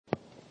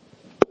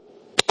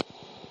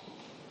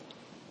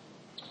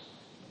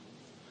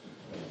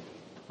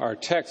Our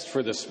text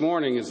for this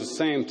morning is the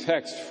same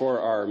text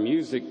for our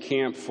music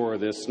camp for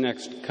this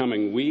next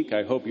coming week.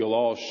 I hope you'll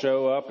all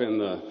show up in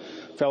the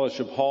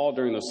fellowship hall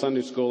during the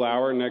Sunday school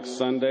hour next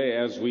Sunday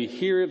as we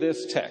hear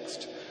this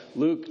text.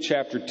 Luke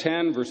chapter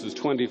 10, verses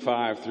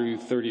 25 through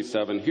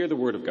 37. Hear the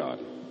word of God.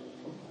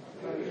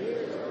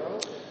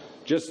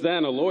 Just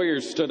then a lawyer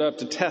stood up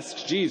to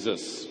test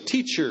Jesus.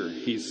 "Teacher,"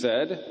 he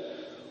said,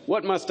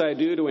 "what must I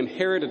do to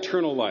inherit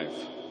eternal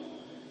life?"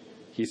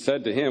 He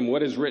said to him,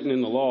 "What is written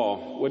in the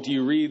law? What do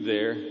you read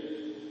there?"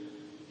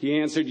 He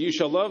answered, "You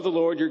shall love the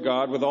Lord your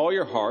God with all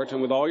your heart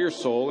and with all your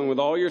soul and with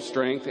all your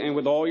strength and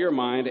with all your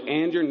mind,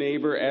 and your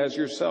neighbor as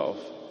yourself."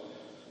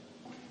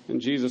 And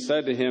Jesus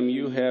said to him,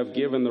 "You have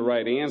given the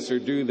right answer.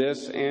 Do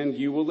this and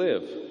you will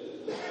live."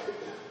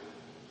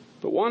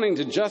 But wanting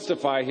to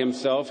justify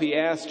himself, he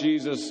asked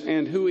Jesus,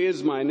 "And who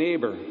is my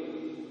neighbor?"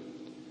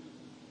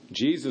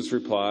 Jesus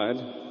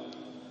replied,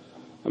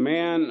 "A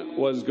man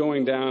was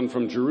going down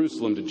from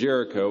Jerusalem to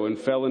Jericho and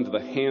fell into the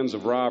hands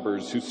of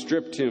robbers who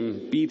stripped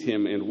him, beat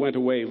him, and went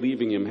away,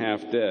 leaving him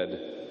half dead.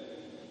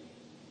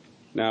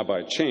 Now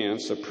by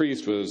chance, a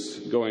priest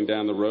was going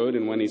down the road,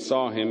 and when he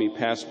saw him, he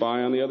passed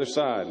by on the other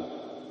side.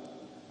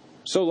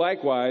 So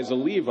likewise, a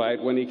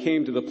Levite, when he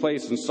came to the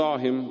place and saw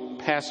him,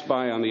 passed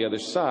by on the other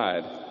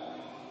side.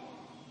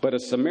 But a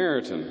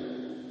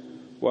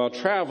Samaritan, while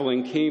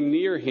traveling, came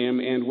near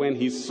him, and when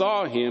he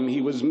saw him,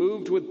 he was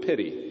moved with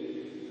pity.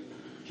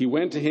 He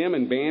went to him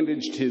and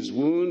bandaged his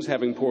wounds,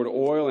 having poured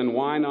oil and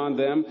wine on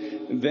them.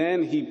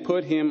 Then he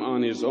put him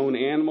on his own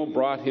animal,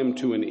 brought him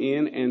to an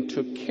inn, and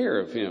took care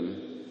of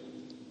him.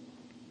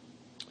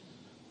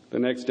 The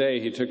next day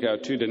he took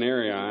out 2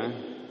 denarii,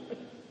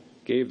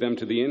 gave them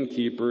to the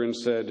innkeeper, and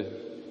said,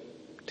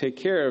 'Take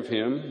care of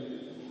him,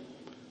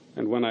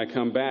 and when I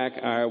come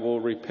back, I will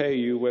repay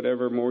you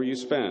whatever more you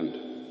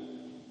spend.'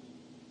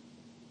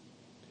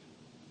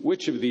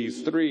 Which of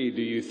these 3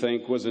 do you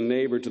think was a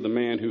neighbor to the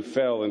man who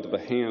fell into the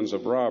hands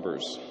of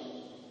robbers?"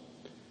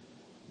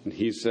 And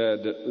he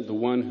said, "The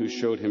one who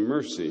showed him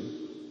mercy."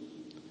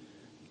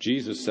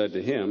 Jesus said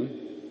to him,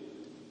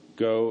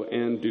 "Go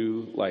and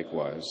do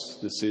likewise."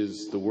 This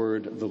is the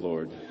word of the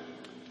Lord.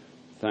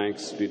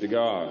 Thanks be to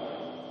God.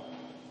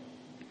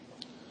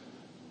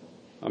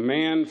 A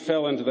man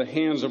fell into the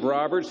hands of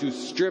robbers who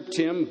stripped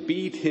him,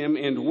 beat him,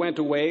 and went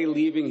away,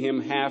 leaving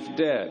him half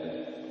dead.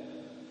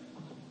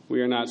 We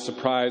are not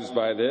surprised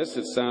by this.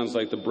 It sounds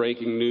like the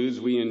breaking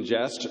news we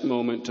ingest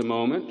moment to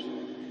moment.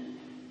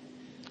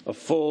 A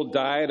full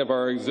diet of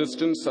our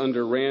existence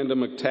under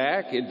random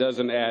attack. It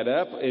doesn't add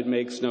up. It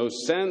makes no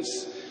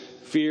sense.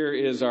 Fear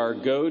is our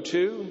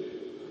go-to.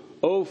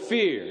 Oh,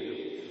 fear,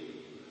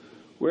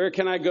 where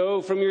can I go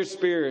from your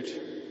spirit?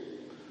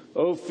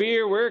 Oh,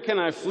 fear, where can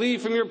I flee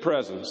from your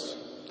presence?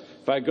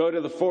 If I go to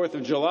the 4th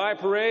of July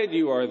parade,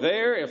 you are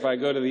there. If I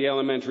go to the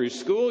elementary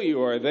school,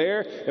 you are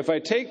there. If I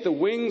take the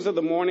wings of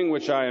the morning,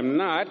 which I am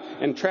not,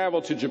 and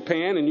travel to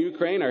Japan and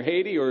Ukraine or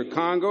Haiti or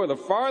Congo or the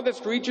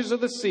farthest reaches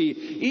of the sea,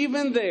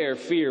 even there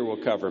fear will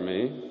cover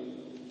me.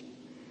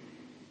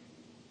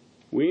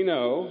 We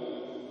know,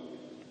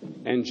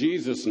 and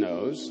Jesus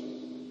knows,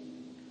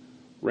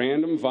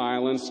 random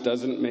violence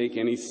doesn't make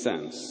any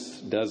sense,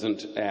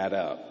 doesn't add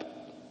up.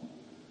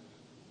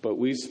 But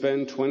we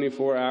spend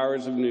 24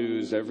 hours of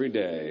news every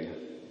day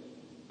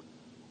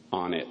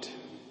on it.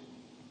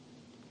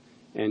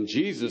 And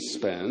Jesus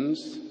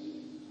spends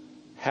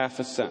half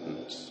a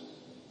sentence.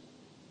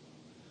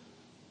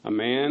 A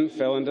man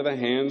fell into the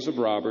hands of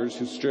robbers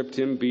who stripped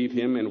him, beat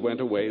him, and went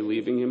away,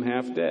 leaving him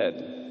half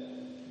dead.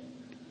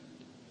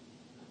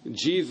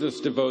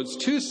 Jesus devotes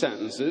 2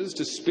 sentences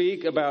to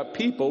speak about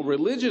people,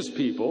 religious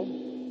people,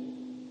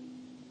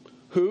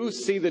 who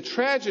see the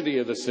tragedy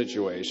of the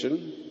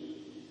situation.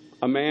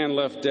 A man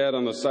left dead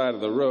on the side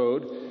of the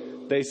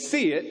road. They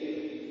see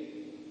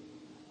it,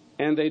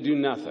 and they do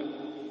nothing,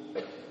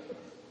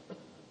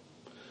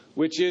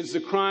 which is the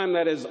crime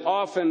that is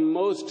often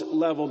most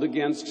leveled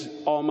against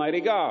Almighty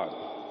God.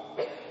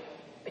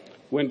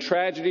 When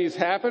tragedies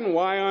happen,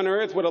 why on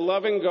earth would a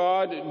loving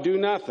God do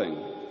nothing?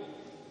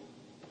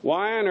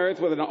 Why on earth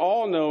would an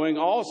all-knowing,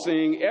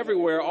 all-seeing,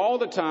 everywhere, all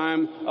the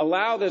time,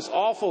 allow this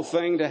awful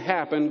thing to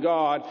happen,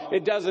 God?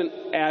 It doesn't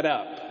add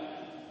up.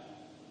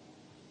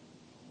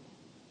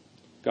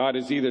 God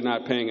is either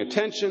not paying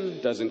attention,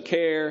 doesn't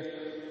care,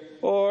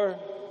 or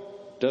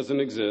doesn't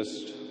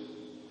exist.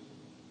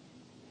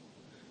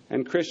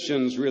 And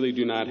Christians really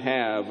do not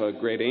have a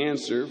great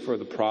answer for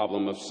the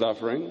problem of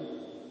suffering.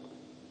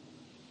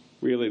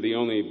 Really, the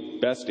only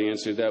best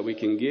answer that we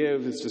can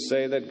give is to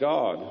say that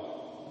God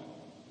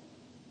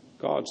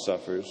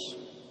suffers.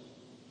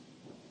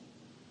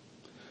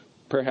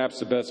 Perhaps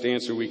the best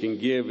answer we can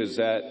give is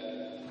that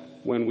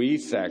when we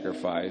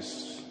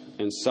sacrifice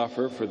and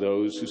suffer for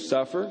those who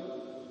suffer,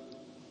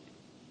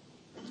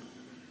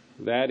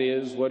 that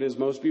is what is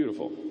most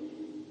beautiful.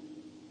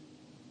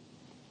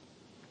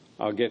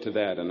 I'll get to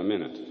that in a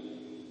minute.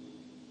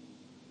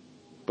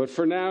 But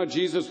for now,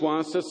 Jesus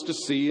wants us to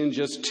see in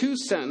just 2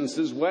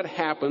 sentences what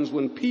happens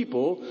when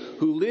people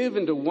who live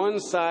into one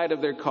side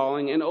of their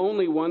calling and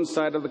only one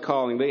side of the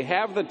calling. They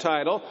have the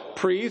title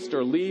priest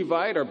or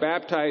Levite or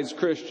baptized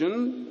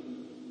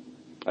Christian,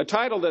 a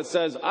title that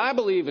says, I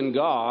believe in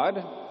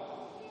God.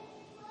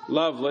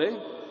 Lovely.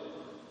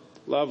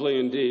 Lovely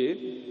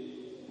indeed.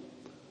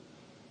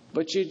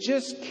 But you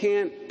just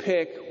can't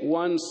pick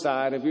one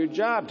side of your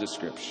job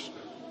description.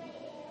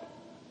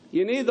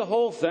 You need the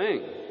whole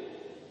thing.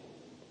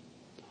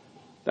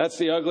 That's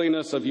the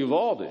ugliness of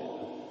Uvalde.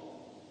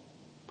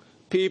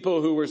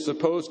 People who were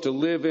supposed to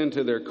live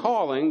into their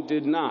calling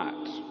did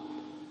not.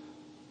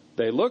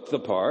 They looked the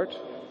part.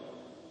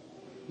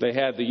 They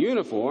had the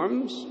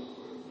uniforms.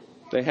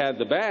 They had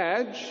the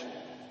badge.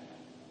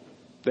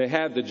 They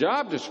had the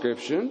job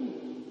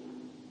description.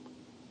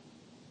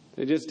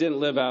 They just didn't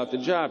live out the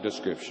job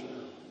description.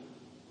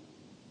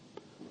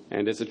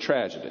 And it's a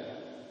tragedy.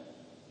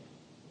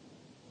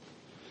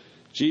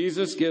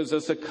 Jesus gives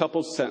us a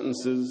couple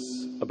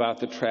sentences about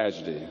the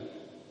tragedy.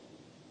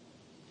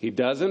 He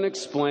doesn't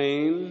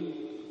explain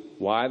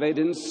why they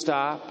didn't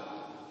stop.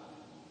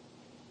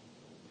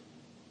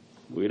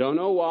 We don't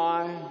know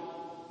why,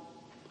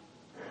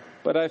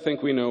 but I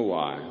think we know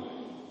why.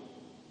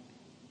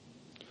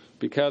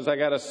 Because I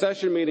got a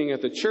session meeting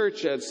at the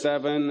church at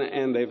 7,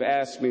 and they've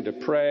asked me to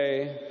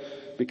pray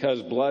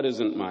because blood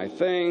isn't my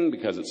thing,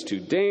 because it's too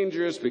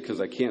dangerous,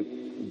 because I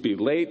can't be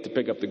late to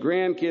pick up the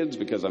grandkids,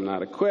 because I'm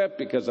not equipped,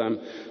 because I'm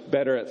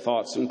better at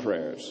thoughts and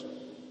prayers.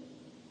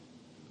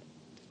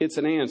 It's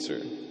an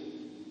answer,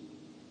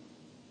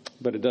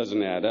 but it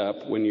doesn't add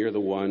up when you're the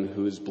one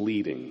who is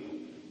bleeding.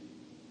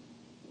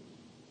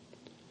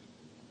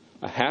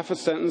 A half a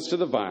sentence to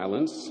the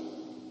violence,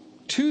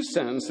 2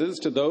 sentences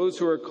to those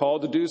who are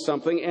called to do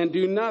something and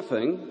do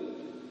nothing.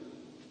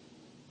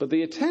 But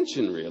the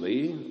attention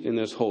really in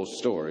this whole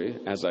story,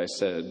 as I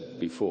said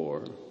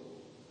before,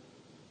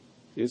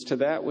 is to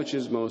that which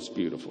is most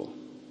beautiful.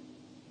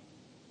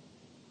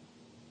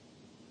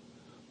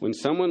 When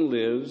someone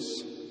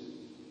lives,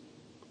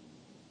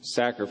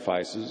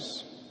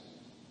 sacrifices,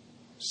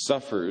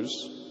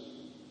 suffers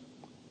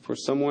for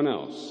someone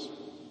else,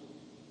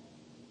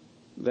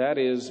 that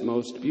is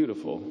most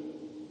beautiful.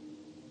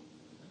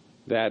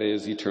 That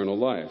is eternal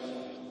life.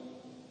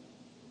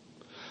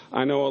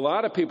 I know a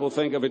lot of people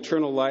think of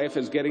eternal life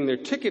as getting their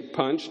ticket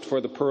punched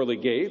for the pearly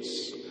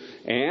gates,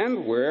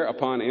 and where,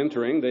 upon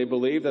entering, they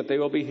believe that they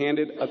will be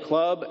handed a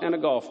club and a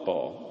golf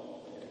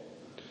ball.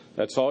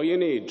 That's all you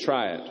need.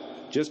 Try it.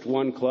 Just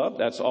one club.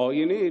 That's all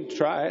you need.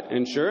 Try it.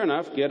 And sure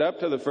enough, get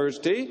up to the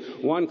first tee,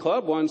 one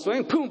club, one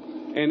swing,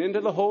 boom, and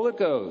into the hole it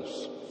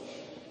goes.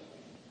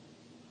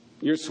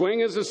 Your swing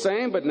is the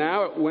same, but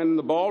now when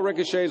the ball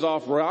ricochets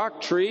off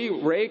rock, tree,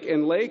 rake,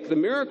 and lake, the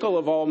miracle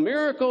of all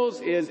miracles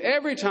is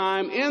every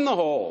time in the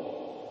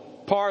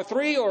hole. Par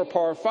 3 or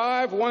par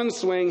 5, one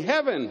swing,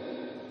 heaven.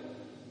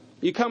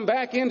 You come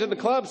back into the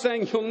club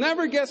saying, you'll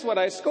never guess what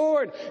I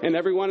scored. And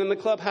everyone in the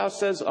clubhouse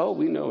says, oh,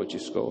 we know what you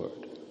scored.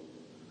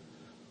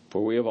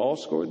 For we have all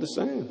scored the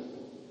same.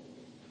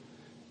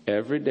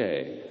 Every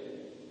day,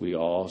 we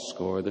all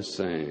score the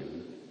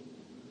same.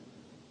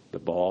 The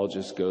ball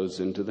just goes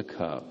into the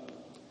cup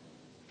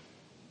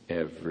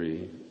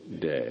every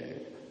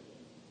day.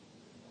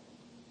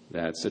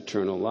 That's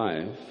eternal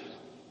life,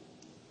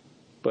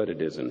 but it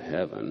isn't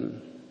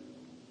heaven.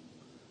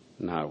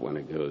 Not when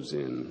it goes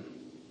in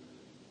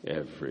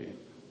every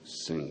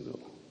single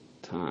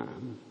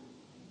time.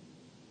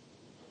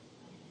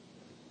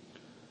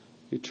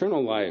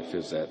 Eternal life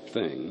is that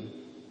thing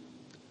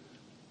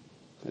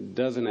that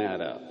doesn't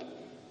add up.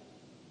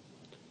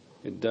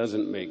 It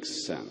doesn't make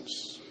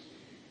sense.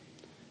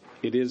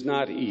 It is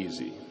not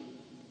easy,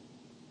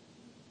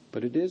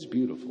 but it is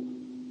beautiful.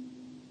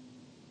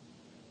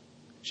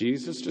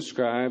 Jesus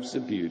describes the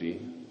beauty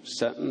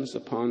sentence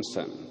upon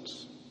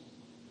sentence.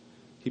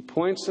 He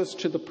points us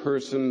to the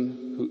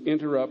person who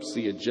interrupts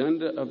the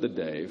agenda of the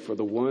day for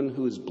the one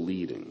who is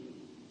bleeding.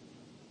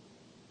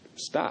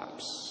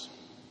 Stops,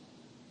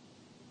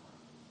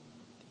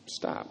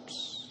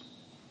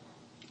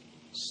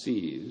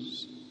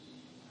 sees,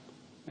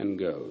 and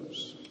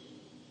goes.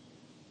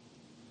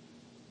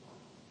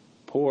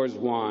 Pours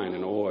wine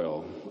and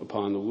oil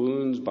upon the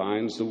wounds,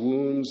 binds the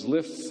wounds,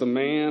 lifts the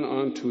man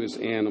onto his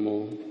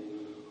animal,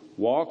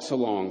 walks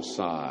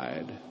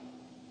alongside,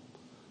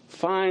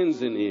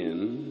 finds an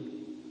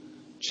inn,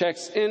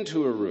 checks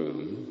into a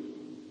room,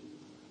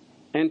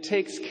 and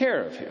takes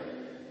care of him.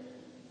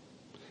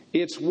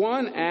 It's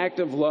one act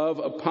of love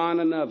upon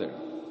another.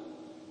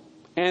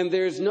 And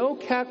there's no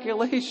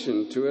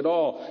calculation to it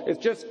all.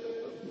 It's just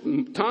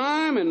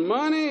time and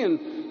money, and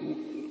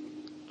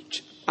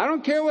I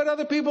don't care what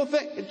other people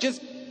think. It's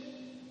just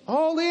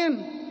all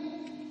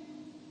in.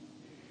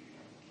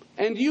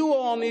 And you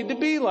all need to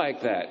be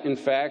like that. In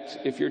fact,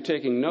 if you're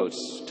taking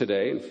notes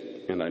today,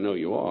 and I know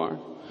you are,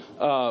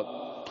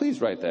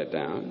 please write that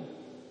down.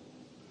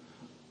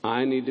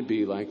 I need to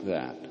be like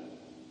that.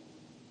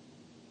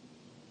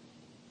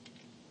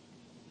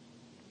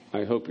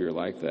 I hope you're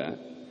like that.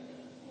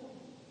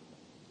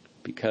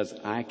 because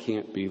I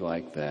can't be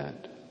like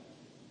that.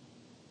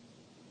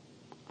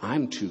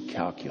 I'm too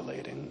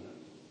calculating.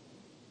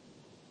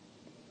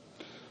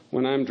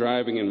 When I'm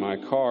driving in my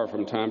car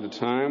from time to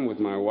time with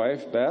my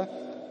wife, Beth,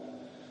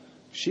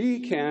 she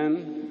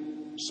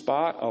can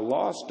spot a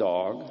lost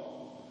dog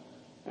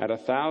at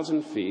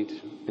 1,000 feet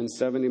and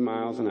 70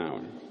 miles an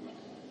hour.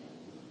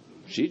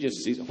 She just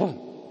sees,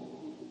 whoa.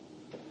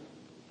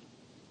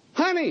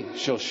 Honey,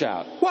 she'll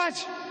shout.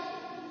 What?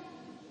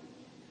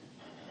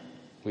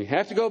 We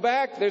have to go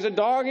back. There's a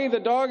doggy. The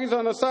doggy's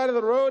on the side of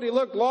the road. He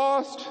looked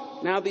lost.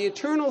 Now, the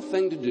eternal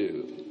thing to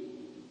do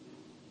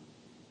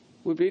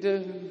would be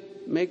to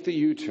make the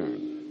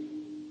U-turn.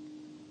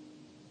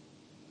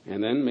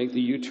 And then make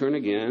the U-turn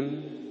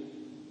again.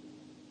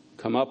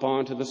 Come up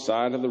onto the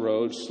side of the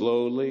road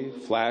slowly,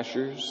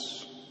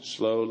 flashers,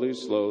 slowly,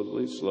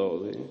 slowly,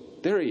 slowly.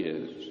 There he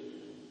is.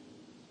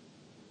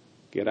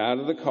 Get out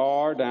of the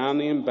car, down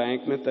the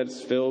embankment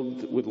that's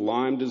filled with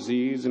Lyme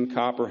disease and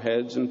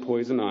copperheads and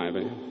poison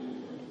ivy,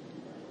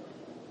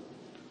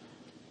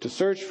 to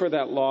search for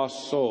that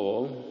lost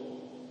soul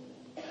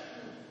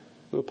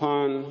who,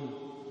 upon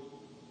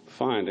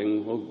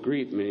finding, will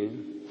greet me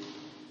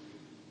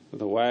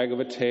with a wag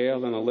of a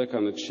tail and a lick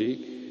on the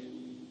cheek.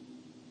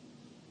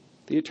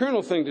 The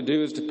eternal thing to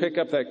do is to pick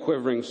up that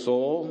quivering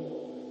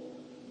soul,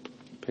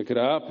 pick it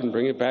up and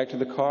bring it back to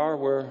the car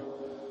where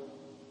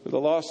the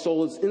lost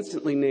soul is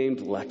instantly named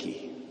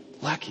Lucky.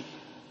 Lucky.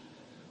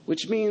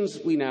 Which means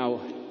we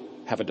now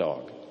have a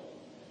dog.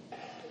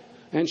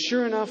 And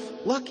sure enough,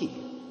 Lucky,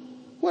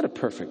 what a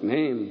perfect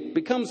name,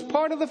 becomes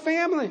part of the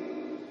family.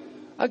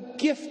 A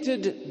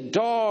gifted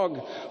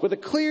dog with a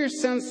clear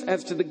sense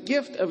as to the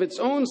gift of its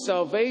own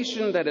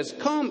salvation that has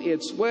come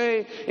its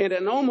way, and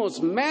in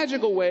almost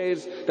magical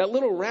ways, that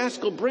little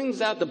rascal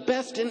brings out the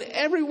best in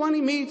everyone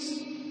he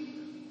meets.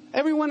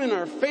 Everyone in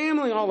our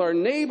family, all our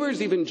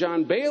neighbors, even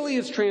John Bailey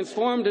is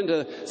transformed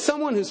into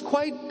someone who's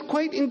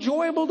quite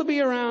enjoyable to be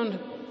around.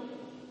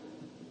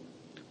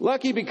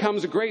 Lucky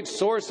becomes a great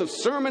source of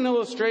sermon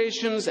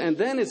illustrations and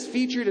then is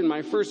featured in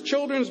my first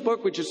children's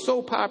book, which is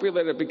so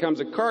popular that it becomes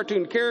a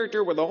cartoon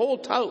character with a whole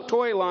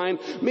toy line,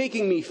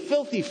 making me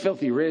filthy,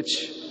 filthy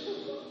rich.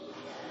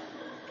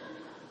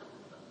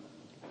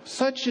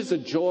 Such is the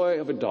joy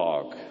of a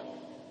dog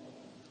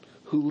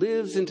who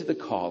lives into the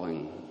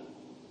calling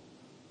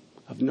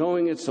of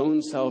knowing its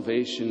own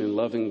salvation and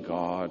loving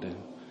God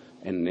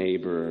and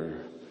neighbor.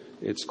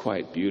 It's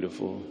quite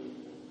beautiful.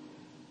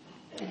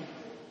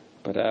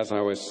 But as I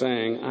was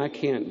saying, I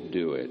can't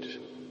do it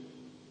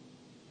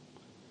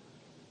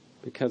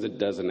because it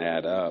doesn't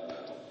add up.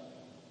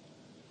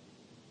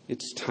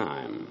 It's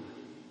time.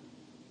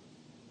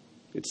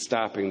 It's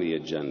stopping the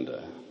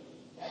agenda.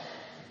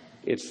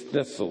 It's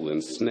thistle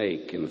and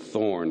snake and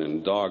thorn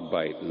and dog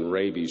bite and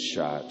rabies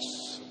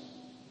shots.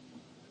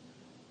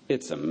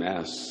 It's a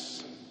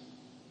mess.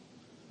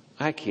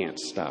 I can't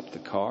stop the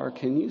car.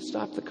 Can you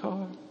stop the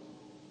car?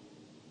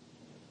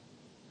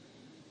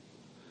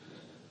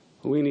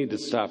 We need to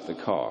stop the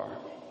car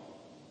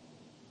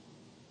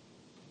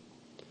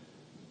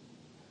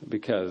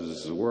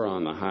because we're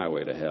on the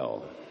highway to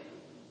hell.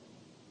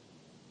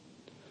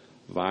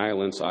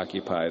 Violence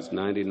occupies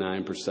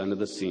 99% of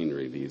the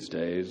scenery these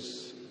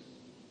days.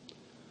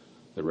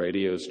 The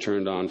radio's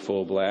turned on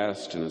full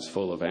blast and is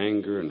full of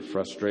anger and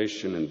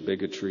frustration and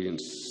bigotry and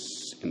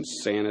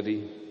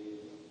insanity.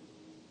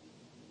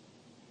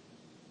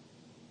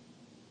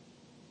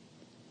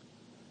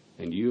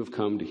 And you have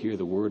come to hear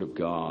the word of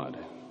God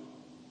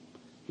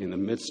in the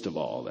midst of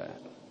all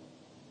that.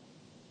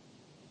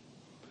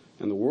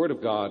 And the word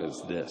of God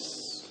is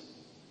this: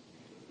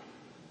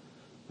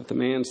 that the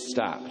man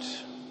stopped,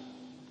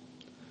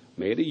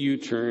 made a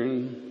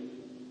U-turn,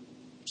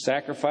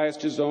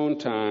 sacrificed his own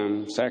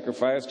time,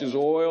 sacrificed his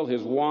oil,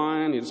 his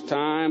wine, his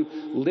time,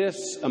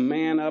 lifts a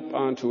man up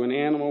onto an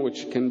animal,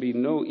 which can be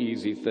no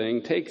easy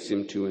thing, takes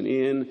him to an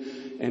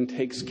inn, and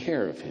takes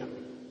care of him.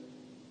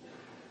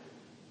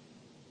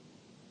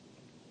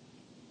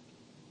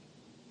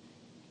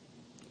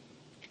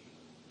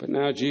 But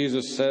now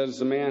Jesus says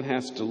the man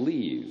has to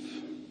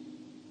leave.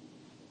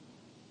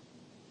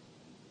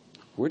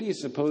 Where do you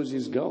suppose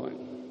he's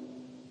going?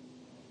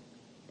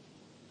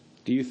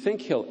 Do you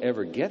think he'll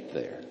ever get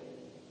there?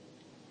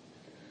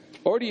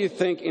 Or do you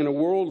think in a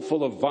world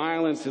full of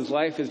violence, his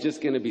life is just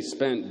going to be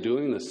spent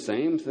doing the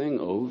same thing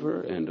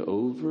over and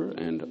over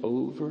and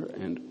over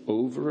and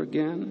over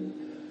again?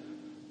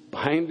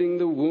 Binding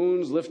the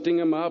wounds, lifting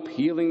them up,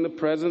 healing the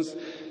presence.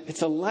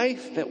 It's a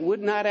life that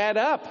would not add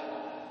up.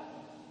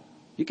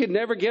 You could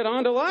never get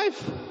on to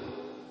life.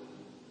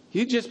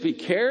 You'd just be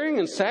caring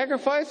and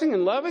sacrificing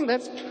and loving.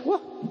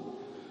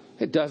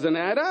 It doesn't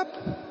add up.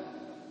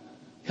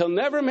 He'll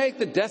never make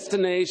the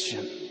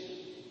destination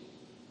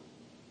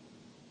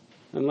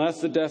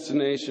unless the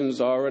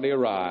destination's already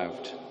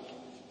arrived.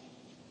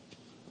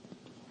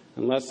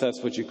 Unless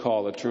that's what you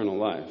call eternal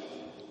life.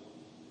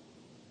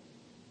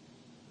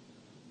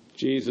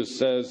 Jesus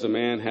says the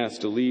man has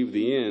to leave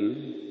the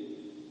inn.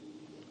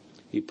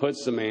 He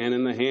puts the man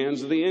in the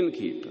hands of the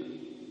innkeeper.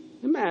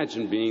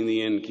 Imagine being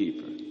the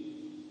innkeeper.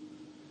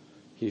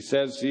 He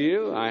says to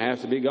you, I have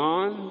to be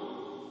gone.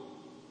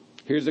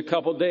 Here's a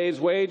couple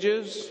days'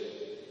 wages.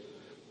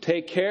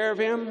 Take care of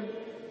him.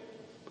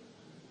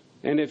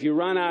 And if you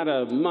run out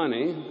of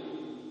money,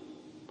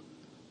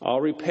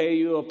 I'll repay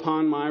you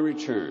upon my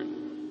return.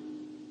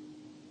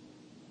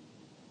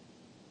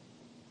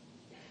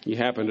 You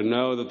happen to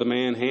know that the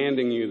man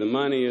handing you the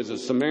money is a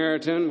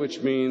Samaritan, which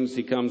means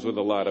he comes with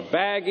a lot of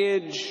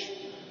baggage.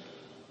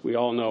 We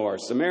all know our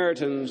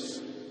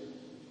Samaritans.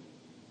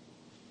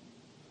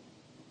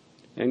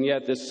 And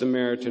yet this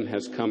Samaritan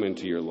has come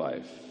into your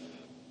life.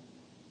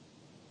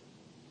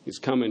 He's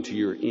come into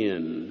your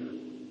inn.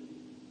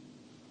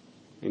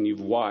 And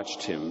you've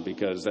watched him,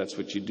 because that's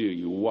what you do.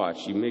 You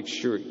watch. You make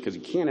sure, because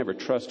you can't ever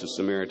trust a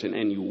Samaritan,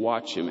 and you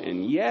watch him.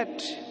 And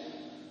yet,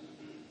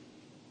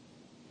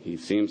 he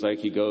seems like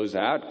he goes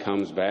out,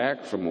 comes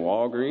back from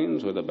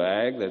Walgreens with a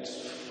bag that's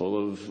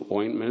full of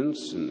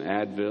ointments and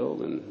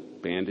Advil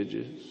and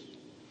bandages.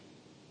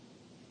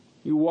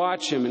 You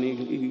watch him, and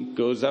he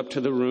goes up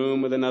to the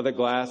room with another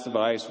glass of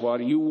ice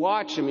water. You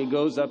watch him. He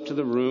goes up to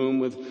the room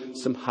with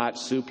some hot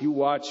soup. You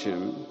watch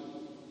him.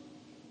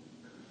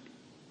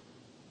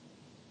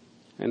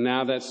 And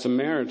now that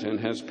Samaritan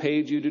has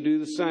paid you to do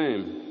the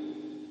same.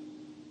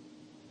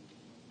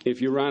 If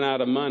you run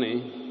out of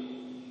money,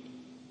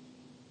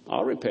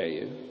 I'll repay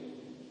you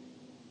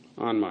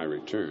on my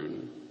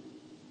return.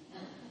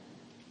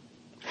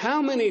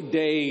 How many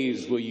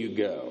days will you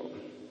go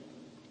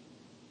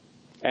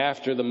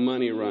after the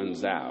money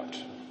runs out?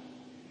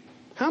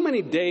 How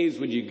many days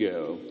would you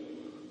go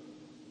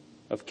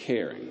of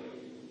caring?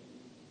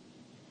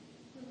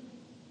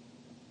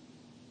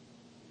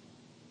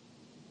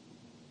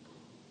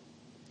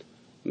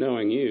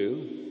 Knowing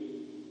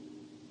you,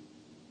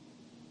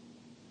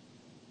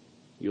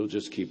 you'll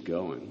just keep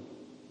going.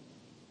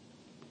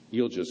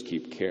 You'll just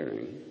keep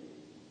caring.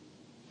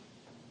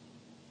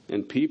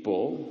 And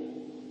people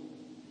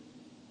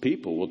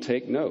will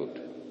take note.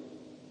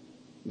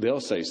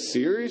 They'll say,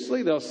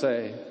 seriously? They'll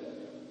say,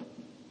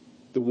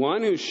 the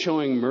one who's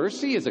showing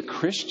mercy is a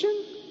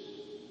Christian?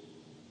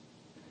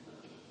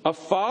 A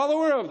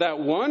follower of that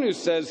one who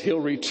says he'll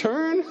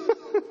return?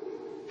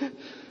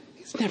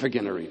 He's never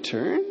going to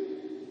return.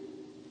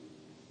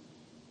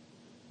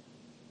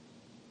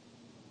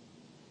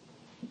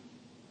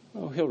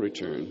 Oh, he'll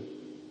return.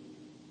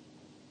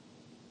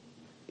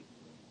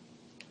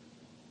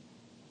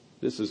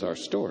 This is our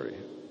story.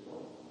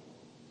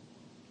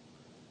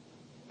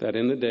 That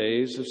in the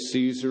days of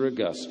Caesar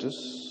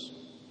Augustus,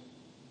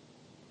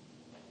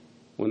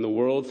 when the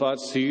world thought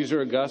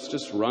Caesar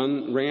Augustus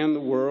ran the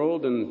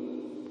world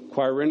and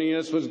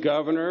Quirinius was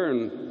governor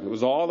and it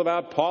was all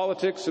about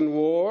politics and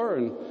war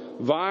and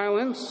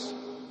violence,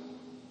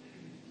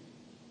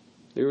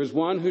 there was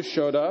one who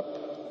showed up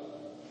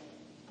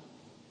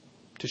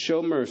to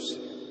show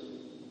mercy.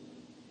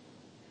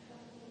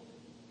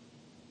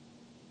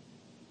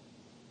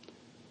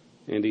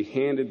 And he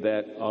handed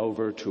that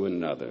over to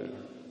another.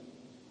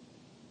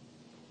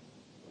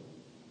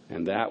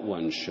 And that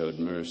one showed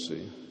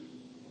mercy,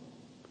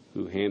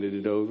 who handed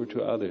it over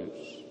to others.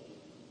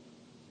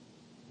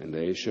 And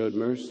they showed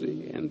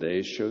mercy, and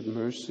they showed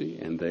mercy,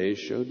 and they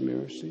showed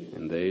mercy,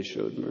 and they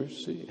showed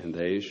mercy, and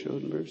they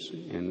showed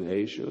mercy, and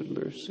they showed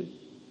mercy.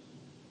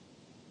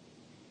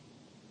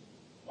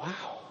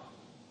 Wow.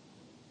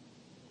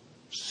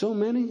 So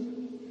many.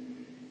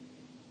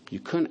 You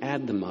couldn't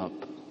add them up.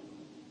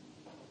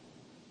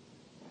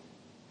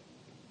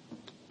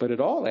 But it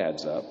all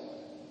adds up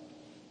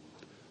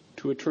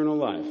to eternal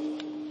life.